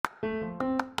Hey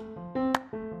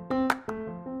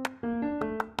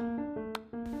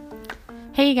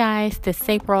guys, this is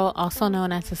April, also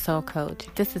known as the Soul Coach.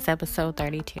 This is episode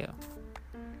 32.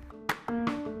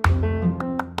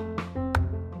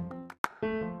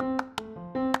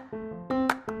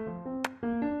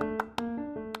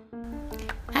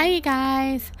 Hi you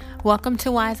guys, welcome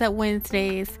to Wise Up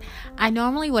Wednesdays. I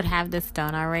normally would have this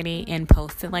done already and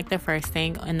posted like the first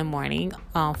thing in the morning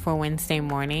for Wednesday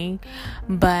morning,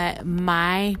 but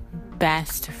my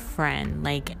best friend,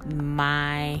 like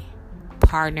my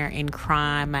partner in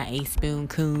crime, my ace spoon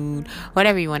coon,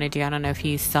 whatever you want to do. I don't know if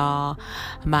you saw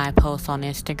my post on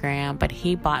Instagram, but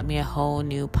he bought me a whole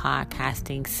new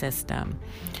podcasting system,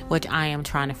 which I am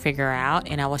trying to figure out.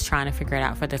 And I was trying to figure it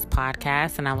out for this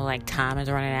podcast, and I was like, time is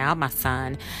running out. My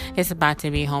son is about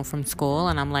to be home from school,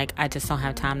 and I'm like, I just don't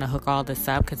have time to hook all this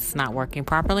up because it's not working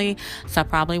properly. So I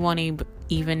probably won't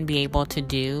even be able to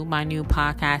do my new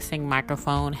podcasting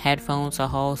microphone, headphones, a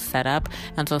whole setup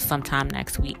until sometime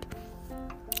next week.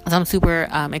 So I'm super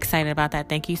excited about that.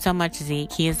 Thank you so much,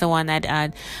 Zeke. He is the one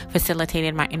that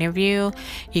facilitated my interview.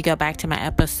 You go back to my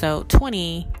episode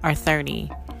 20 or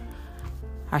 30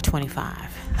 or 25.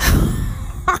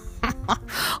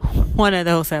 One of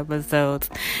those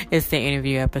episodes is the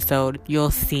interview episode.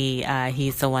 You'll see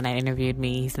he's the one that interviewed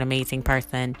me. He's an amazing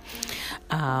person.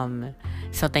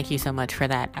 So thank you so much for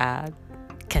that,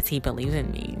 because he believes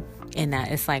in me. And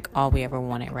that is like all we ever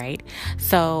wanted, right?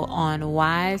 So on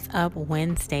Wise Up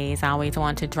Wednesdays, I always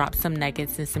want to drop some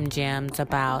nuggets and some gems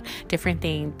about different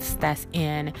things that's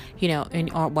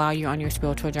while you're on your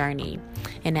spiritual journey.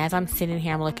 And as I'm sitting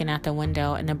here, I'm looking out the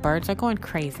window and the birds are going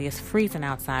crazy. It's freezing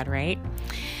outside, right?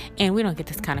 And we don't get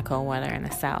this kind of cold weather in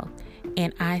the South.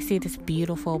 And I see this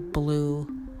beautiful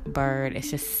blue bird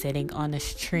is just sitting on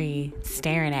this tree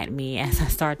staring at me as I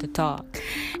start to talk,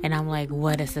 and I'm like,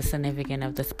 what is the significance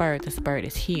of this bird? This bird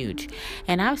is huge,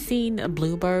 and I've seen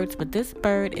bluebirds, but this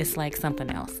bird is like something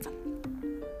else,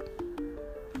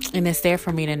 and it's there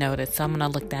for me to notice. So I'm gonna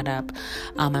look that up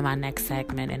in my next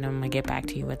segment, and I'm gonna get back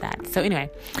to you with that. So anyway,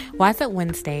 Wise Up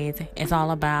Wednesdays is all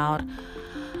about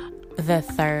the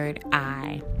third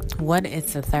eye. What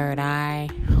is the third eye?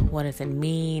 What does it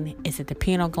mean? Is it the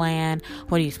pineal gland?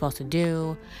 What are you supposed to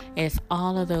do? It's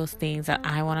all of those things that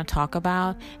I want to talk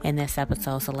about in this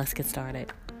episode. So let's get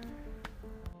started.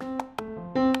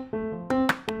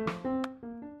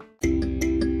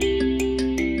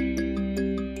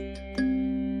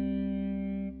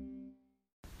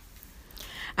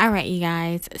 All right, you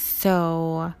guys.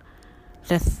 So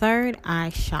the third eye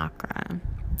chakra.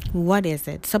 What is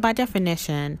it? So by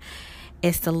definition,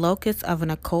 it's the locus of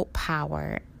an occult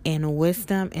power and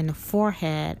wisdom in the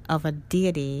forehead of a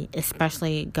deity,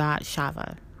 especially God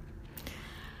Shiva.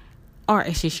 Or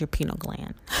it's just your pineal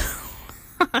gland.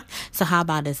 So how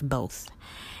about it's both?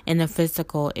 In the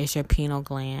physical, it's your pineal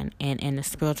gland, and in the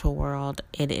spiritual world,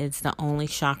 it is the only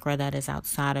chakra that is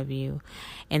outside of you.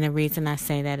 And the reason I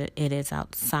say that it is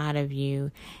outside of you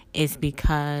is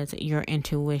because your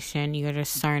intuition, your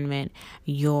discernment,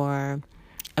 your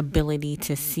ability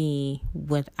to see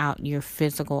without your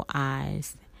physical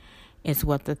eyes is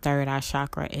what the third eye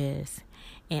chakra is.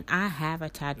 And I have a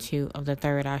tattoo of the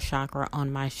third eye chakra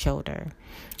on my shoulder.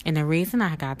 And the reason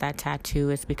I got that tattoo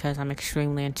is because I'm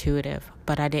extremely intuitive.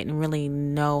 But I didn't really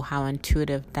know how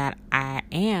intuitive that I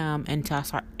am until I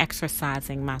start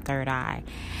exercising my third eye.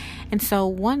 And so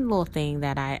one little thing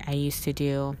that I used to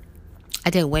do, I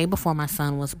did way before my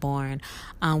son was born.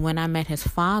 When I met his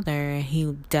father, he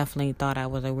definitely thought I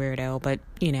was a weirdo, but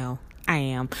I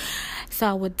am. So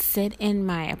I would sit in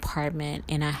my apartment,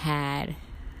 and I had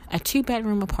a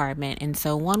 2-bedroom apartment, and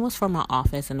so one was for my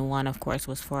office, and one, of course,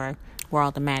 was for where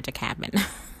all the magic happened,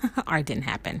 or didn't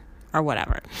happen, or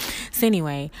whatever. So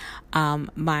anyway,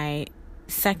 my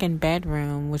second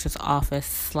bedroom, which was office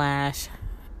 /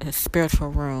 spiritual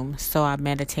room. So I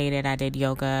meditated, I did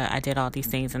yoga, I did all these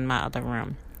things in my other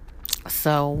room.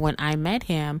 So when I met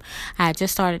him, I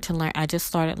just started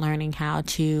learning how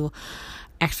to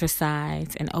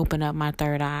exercise and open up my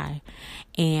third eye.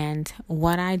 And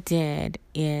what I did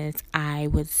is I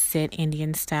would sit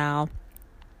Indian style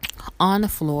on the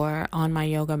floor on my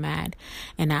yoga mat,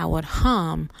 and I would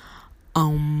hum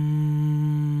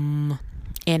and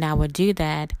I would do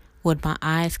that with my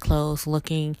eyes closed,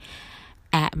 looking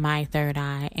at my third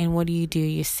eye. And what do?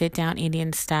 You sit down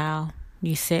Indian style.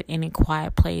 You sit in a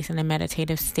quiet place in a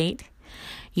meditative state.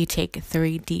 You take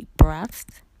 3 deep breaths,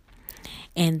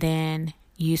 and then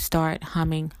you start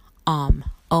humming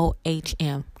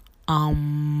OHM.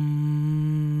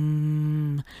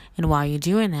 And while you're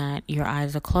doing that, your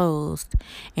eyes are closed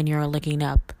and you're looking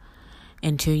up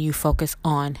until you focus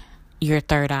on your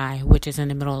third eye, which is in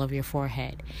the middle of your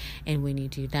forehead. And when you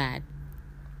do that,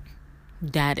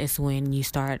 that is when you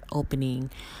start opening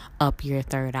up your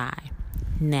third eye.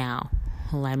 Now,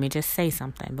 let me just say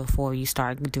something before you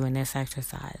start doing this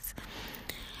exercise.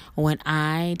 When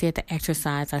I did the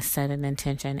exercise, I set an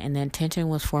intention, and the intention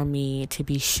was for me to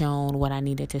be shown what I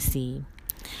needed to see.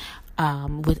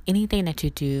 With anything that you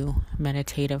do,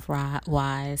 meditative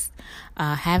wise,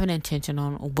 have an intention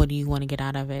on what do you want to get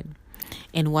out of it.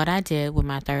 And what I did with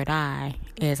my third eye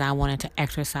is I wanted to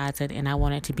exercise it, and I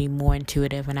wanted to be more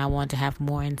intuitive, and I wanted to have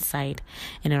more insight.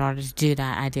 And in order to do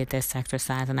that, I did this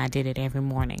exercise, and I did it every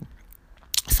morning.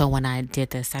 So when I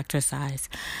did this exercise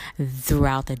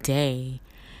throughout the day,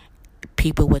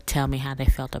 people would tell me how they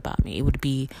felt about me. It would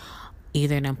be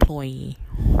either an employee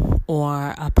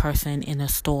or a person in a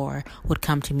store would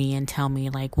come to me and tell me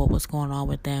like what was going on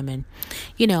with them, and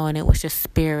and it was just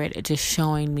spirit, it just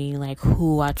showing me like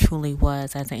who I truly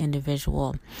was as an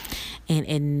individual. And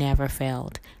it never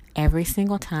failed. Every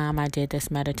single time I did this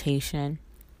meditation,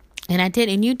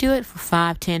 and you do it for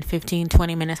 5, 10, 15,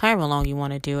 20 minutes, however long you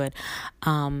want to do it.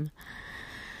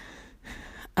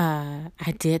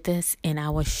 I did this, and I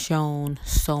was shown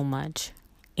so much,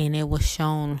 and it was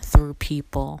shown through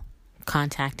people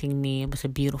contacting me. It was a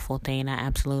beautiful thing. I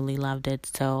absolutely loved it.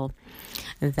 So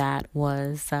that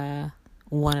was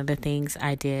one of the things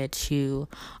I did to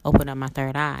open up my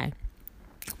third eye.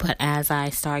 But as I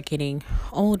start getting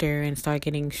older and start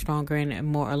getting stronger and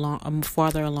more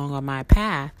farther along on my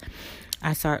path,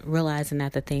 I start realizing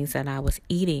that the things that I was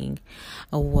eating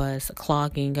was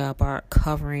clogging up or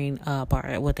covering up,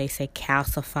 or what they say,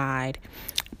 calcified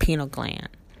pineal gland.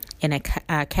 And a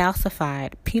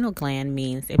calcified pineal gland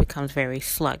means it becomes very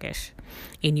sluggish,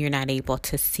 and you're not able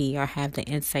to see or have the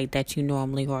insight that you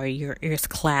normally, or your ear's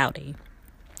cloudy.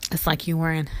 It's like you're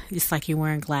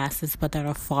wearing glasses, but that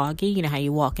are foggy. You know how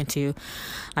you walk into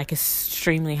like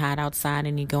extremely hot outside,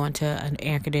 and you go into an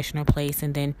air conditioner place,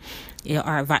 and then,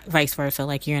 or vice versa.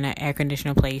 Like you're in an air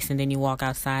conditioner place, and then you walk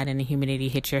outside, and the humidity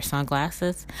hits your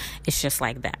sunglasses. It's just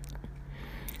like that.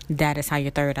 That is how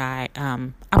your third eye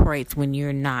operates when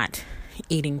you're not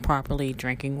eating properly,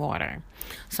 drinking water.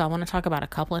 So I want to talk about a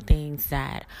couple of things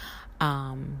that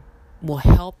will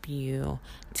help you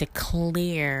to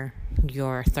clear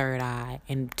your third eye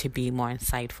and to be more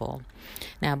insightful.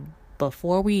 Now,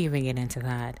 before we even get into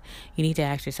that, you need to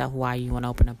ask yourself why you want to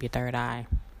open up your third eye.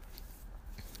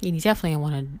 You definitely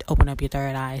want to open up your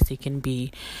third eye so you can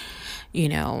be,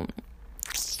 you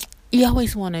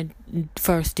always want to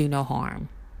first do no harm.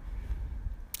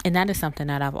 And that is something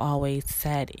that I've always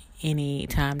said any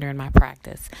time during my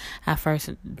practice. I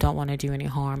first don't want to do any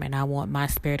harm, and I want my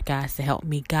spirit guides to help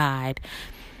me guide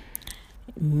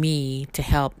me to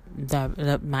help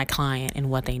my client in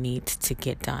what they need to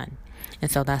get done.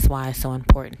 And so that's why it's so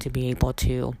important to be able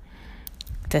to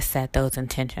set those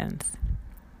intentions.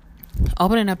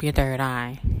 Opening up your third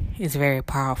eye is very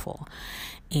powerful,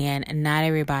 and not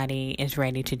everybody is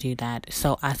ready to do that.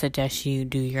 So I suggest you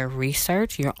do your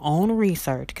own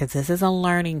research, because this is a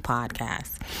learning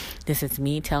podcast. This is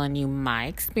me telling you my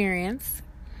experience,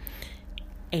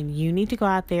 and you need to go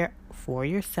out there for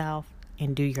yourself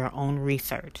and do your own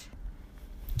research.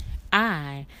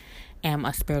 I am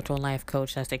a spiritual life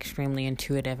coach that's extremely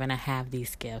intuitive, and I have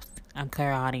these gifts. I'm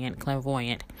clairaudient,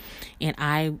 clairvoyant, and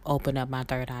I open up my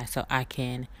third eye so I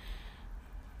can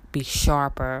be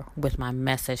sharper with my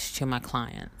message to my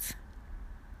clients.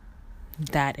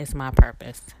 That is my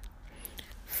purpose.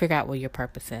 Figure out what your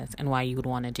purpose is and why you would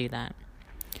want to do that.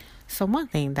 So one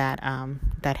thing that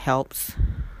helps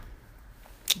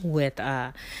with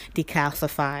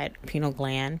decalcified pineal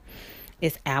gland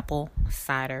is apple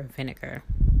cider vinegar.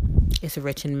 It's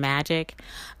rich in magic.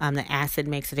 The acid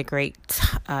makes it a great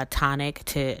tonic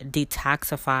to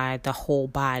detoxify the whole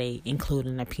body,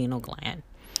 including the pineal gland.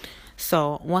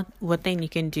 So one thing you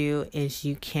can do is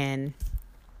you can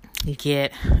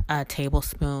get a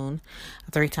tablespoon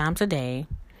 3 times a day.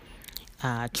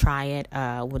 Try it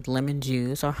with lemon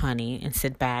juice or honey, and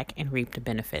sit back and reap the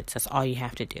benefits. That's all you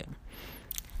have to do.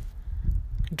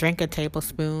 Drink a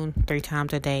tablespoon 3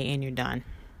 times a day, and you're done.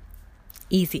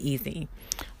 Easy.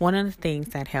 One of the things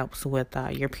that helps with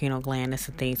your pineal gland is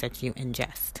the things that you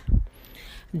ingest.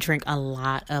 Drink a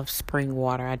lot of spring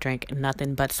water. I drink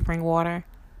nothing but spring water.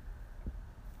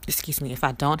 If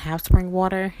I don't have spring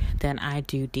water, then I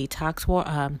do detox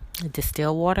water,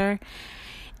 distilled water,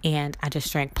 and I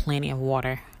just drink plenty of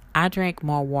water. I drink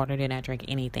more water than I drink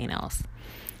anything else,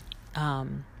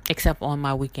 except on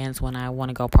my weekends when I want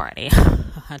to go party.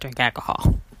 I drink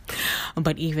alcohol.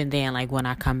 But even then, like when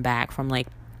I come back from like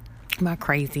my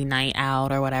crazy night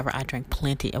out or whatever, I drink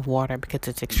plenty of water because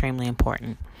it's extremely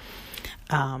important.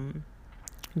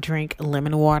 Drink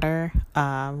lemon water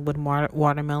with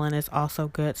watermelon is also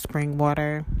good. Spring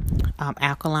water,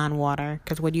 alkaline water.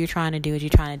 Because what you're trying to do is you're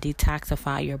trying to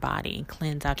detoxify your body and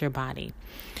cleanse out your body.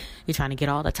 You're trying to get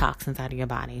all the toxins out of your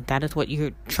body. That is what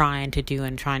you're trying to do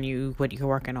and what you're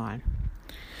working on.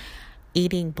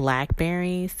 Eating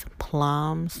blackberries,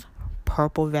 plums,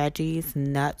 purple veggies,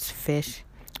 nuts, fish,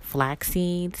 flax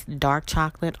seeds, dark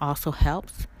chocolate also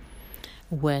helps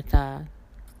with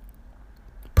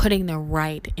putting the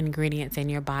right ingredients in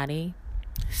your body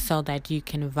so that you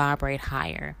can vibrate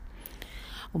higher.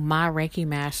 My Reiki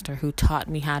master who taught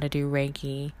me how to do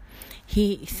Reiki,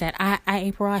 he said,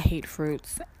 April, I hate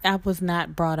fruits. I was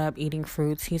not brought up eating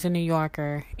fruits. He's a New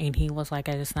Yorker, and he was like,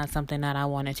 it's not something that I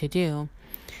wanted to do.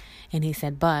 And he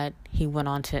said, but he went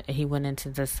into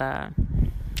this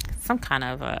some kind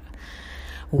of a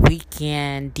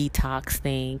weekend detox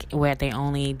thing where they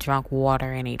only drank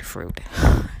water and ate fruit.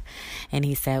 And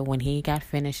he said when he got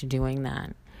finished doing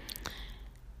that,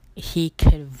 he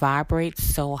could vibrate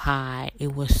so high.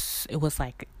 It was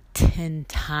like 10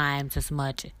 times as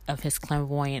much of his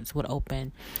clairvoyance would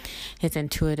open. His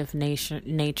intuitive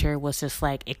nature was just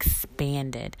like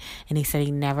expanded. And he said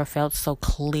he never felt so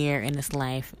clear in his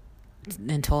life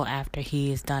until after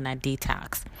he's done a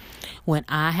detox. When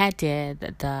I had did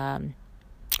the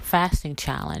fasting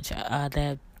challenge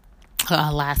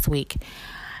last week,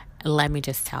 let me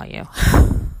just tell you,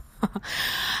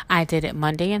 I did it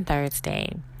Monday and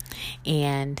Thursday,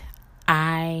 and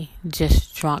I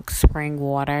just drank spring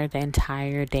water the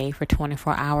entire day for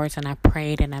 24 hours, and I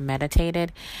prayed and I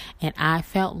meditated, and I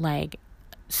felt like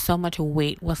so much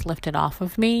weight was lifted off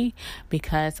of me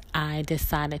because I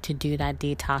decided to do that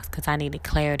detox because I needed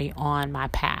clarity on my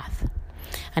path.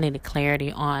 I needed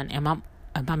clarity on am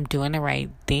I doing the right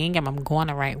thing? Am I going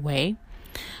the right way?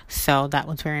 So that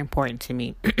was very important to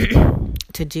me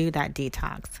to do that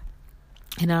detox.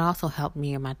 And it also helped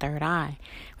me in my third eye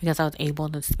because I was able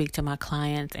to speak to my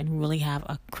clients and really have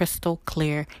a crystal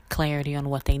clear clarity on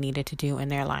what they needed to do in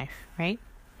their life, right?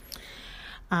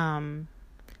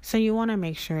 So you want to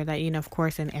make sure that, of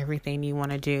course, in everything you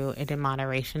want to do it in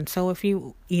moderation. So if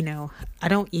I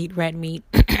don't eat red meat,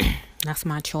 that's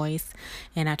my choice.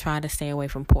 And I try to stay away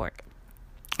from pork.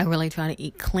 I really try to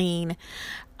eat clean,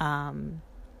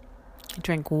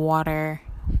 drink water,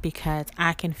 because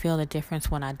I can feel the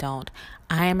difference when I don't.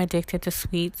 I am addicted to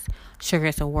sweets. Sugar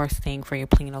is the worst thing for your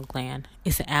pineal gland.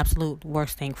 It's the absolute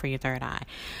worst thing for your third eye.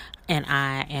 And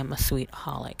I am a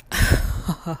sweetaholic.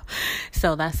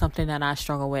 So that's something that I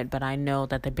struggle with, but I know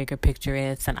that the bigger picture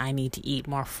is that I need to eat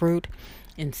more fruit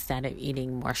instead of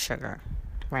eating more sugar,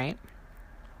 right?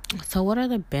 So what are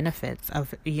the benefits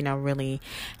of, really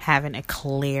having a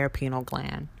clear pineal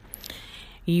gland?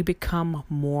 You become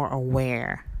more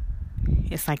aware.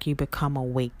 It's like you become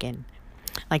awakened.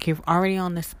 Like you're already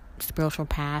on this spiritual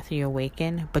path, you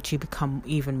awaken, but you become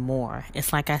even more.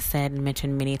 It's like I said and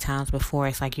mentioned many times before,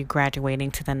 it's like you're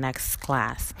graduating to the next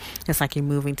class. It's like you're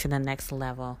moving to the next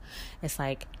level. It's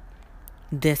like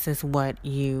this is what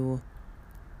you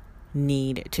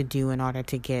need to do in order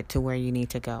to get to where you need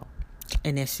to go.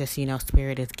 And it's just,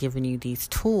 Spirit is giving you these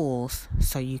tools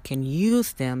so you can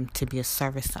use them to be a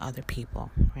service to other people,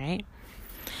 right?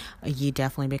 You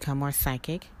definitely become more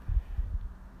psychic.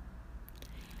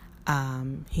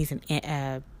 You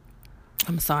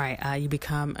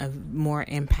become more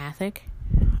empathic.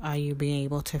 You being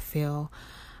able to feel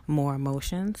more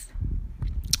emotions.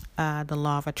 The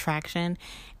law of attraction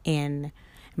and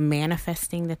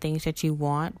manifesting the things that you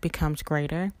want becomes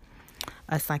greater.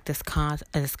 It's like this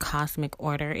cosmic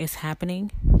order is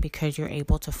happening because you're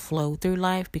able to flow through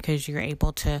life, because you're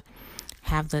able to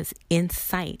have this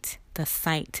insight, the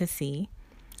sight to see.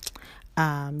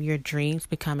 Your dreams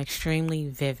become extremely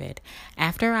vivid.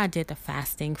 After I did the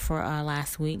fasting for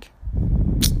last week,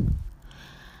 and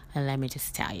let me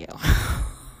just tell you,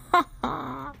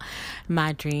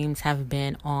 my dreams have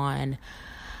been on,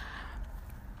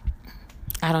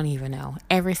 I don't even know,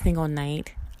 every single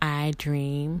night I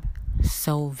dream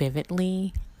so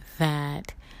vividly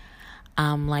that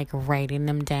I'm like writing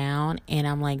them down and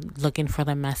I'm like looking for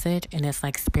the message, and it's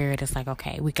like Spirit is like,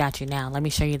 okay, we got you now. Let me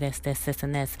show you this,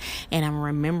 and this. And I'm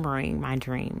remembering my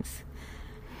dreams.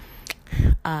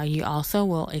 You also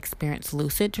will experience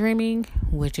lucid dreaming,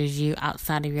 which is you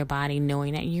outside of your body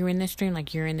knowing that you're in this dream,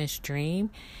 like you're in this dream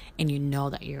and you know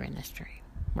that you're in this dream,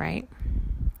 right?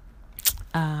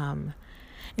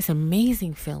 It's an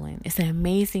amazing feeling. It's an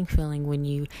amazing feeling when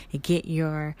you get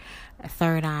your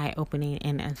third eye opening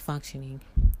and functioning.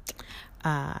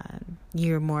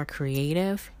 You're more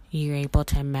creative. You're able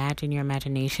to imagine. Your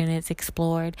imagination is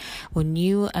explored. When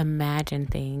you imagine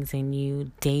things and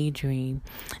you daydream,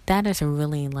 that is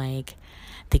really like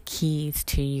the keys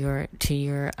to your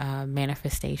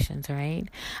manifestations, right?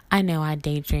 I know I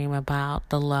daydream about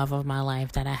the love of my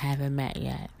life that I haven't met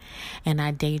yet, and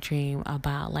I daydream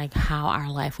about like how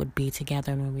our life would be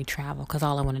together when we travel, because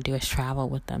all I want to do is travel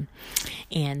with them,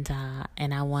 and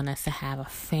I want us to have a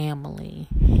family,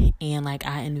 and like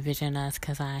I envision us,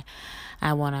 because I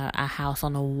want a house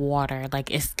on the water.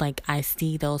 Like, it's like I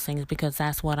see those things because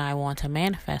that's what I want to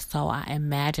manifest. So I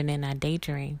imagine and I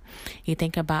daydream. You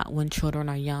think about when children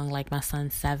are young, like my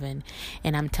son's 7,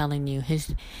 and I'm telling you,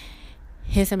 his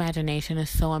imagination is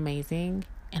so amazing.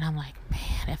 And I'm like,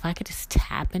 man, if I could just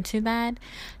tap into that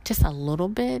just a little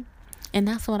bit. And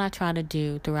that's what I try to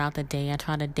do throughout the day. I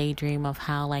try to daydream of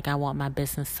how like I want my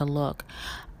business to look.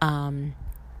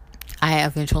 I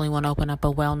eventually want to open up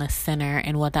a wellness center,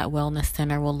 and what that wellness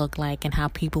center will look like and how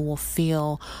people will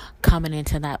feel coming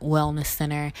into that wellness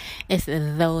center. It's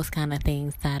those kind of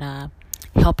things that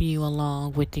help you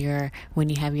along with when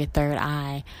you have your third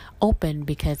eye open,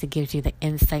 because it gives you the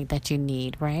insight that you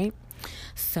need, right?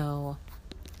 So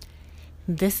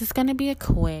this is going to be a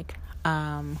quick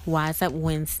Wise Up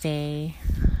Wednesday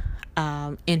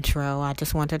intro. I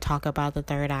just want to talk about the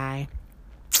third eye.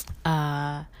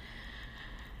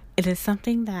 It is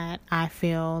something that I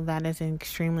feel that is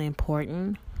extremely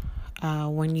important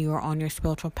when you are on your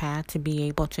spiritual path, to be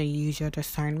able to use your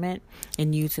discernment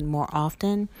and use it more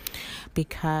often,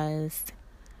 because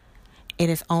it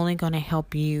is only going to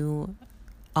help you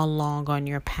along on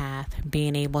your path,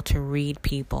 being able to read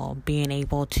people, being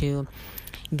able to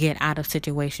get out of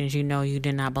situations you know you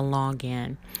do not belong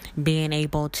in, being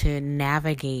able to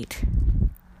navigate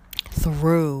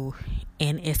through,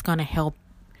 and it's going to help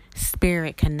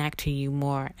spirit connect to you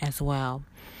more as well.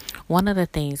 One of the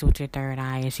things with your third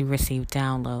eye is you receive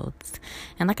downloads.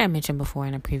 And like I mentioned before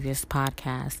in a previous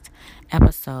podcast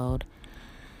episode,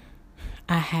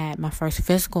 I had my first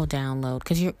physical download,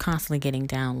 because you're constantly getting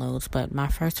downloads, but my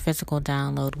first physical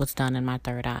download was done in my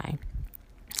third eye.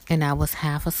 And I was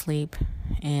half asleep,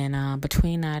 and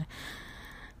between that,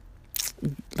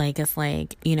 like, it's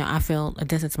like, I feel,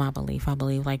 this is my belief. I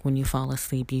believe like when you fall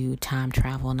asleep, you time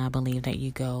travel, and I believe that you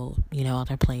go,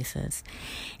 other places.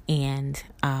 And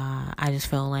I just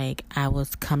feel like I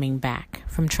was coming back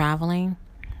from traveling,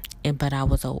 but I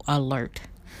was alert.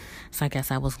 So I guess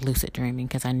I was lucid dreaming,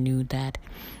 because I knew that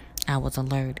I was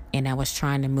alert, and I was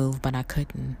trying to move, but I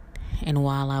couldn't. And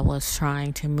while I was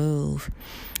trying to move,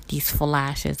 these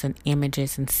flashes and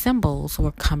images and symbols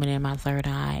were coming in my third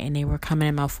eye, and they were coming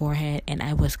in my forehead, and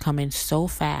I was coming so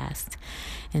fast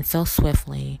and so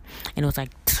swiftly, and it was like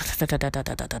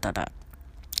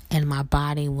and my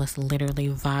body was literally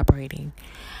vibrating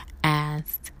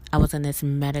as I was in this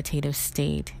meditative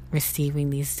state, receiving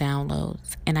these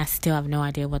downloads. And I still have no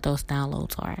idea what those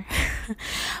downloads are,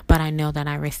 but I know that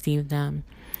I received them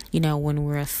when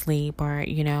we're asleep, or,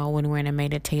 when we're in a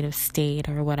meditative state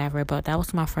or whatever. But that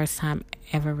was my first time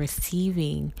ever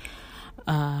receiving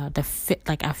I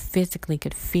physically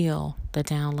could feel the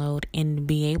download, and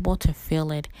be able to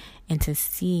feel it and to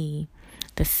see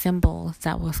the symbols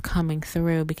that was coming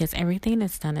through, because everything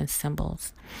is done in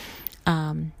symbols.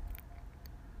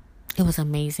 It was an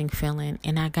amazing feeling.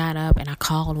 And I got up and I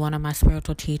called one of my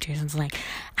spiritual teachers and was like,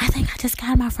 I think I just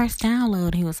got my first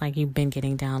download. He was like, you've been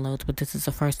getting downloads, but this is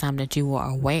the first time that you were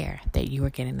aware that you were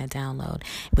getting a download,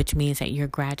 which means that you're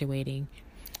graduating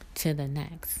to the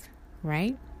next,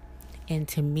 right? And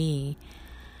to me,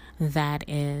 that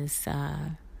is,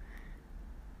 it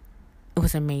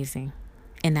was amazing.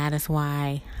 And that is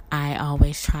why I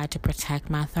always try to protect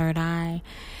my third eye,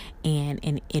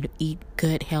 and eat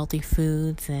good, healthy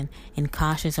foods, and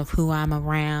cautious of who I'm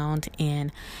around,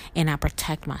 and I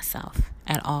protect myself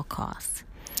at all costs.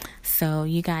 So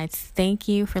you guys, thank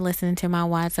you for listening to my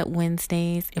Wise Up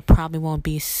Wednesdays. It probably won't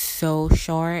be so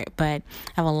short, but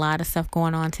I have a lot of stuff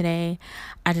going on today.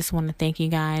 I just want to thank you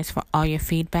guys for all your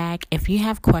feedback. If you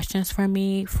have questions for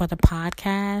me for the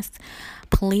podcast,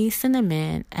 please send them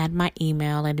in at my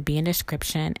email. It'll be in the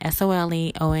description,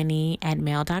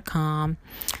 soleone@mail.com.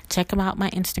 Check out my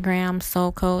Instagram,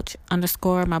 Soul Coach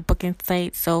 _ my booking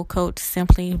site, Soul Coach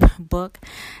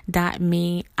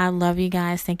simplybook.me. I love you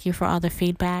guys. Thank you for all the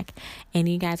feedback, and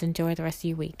you guys enjoy the rest of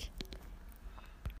your week.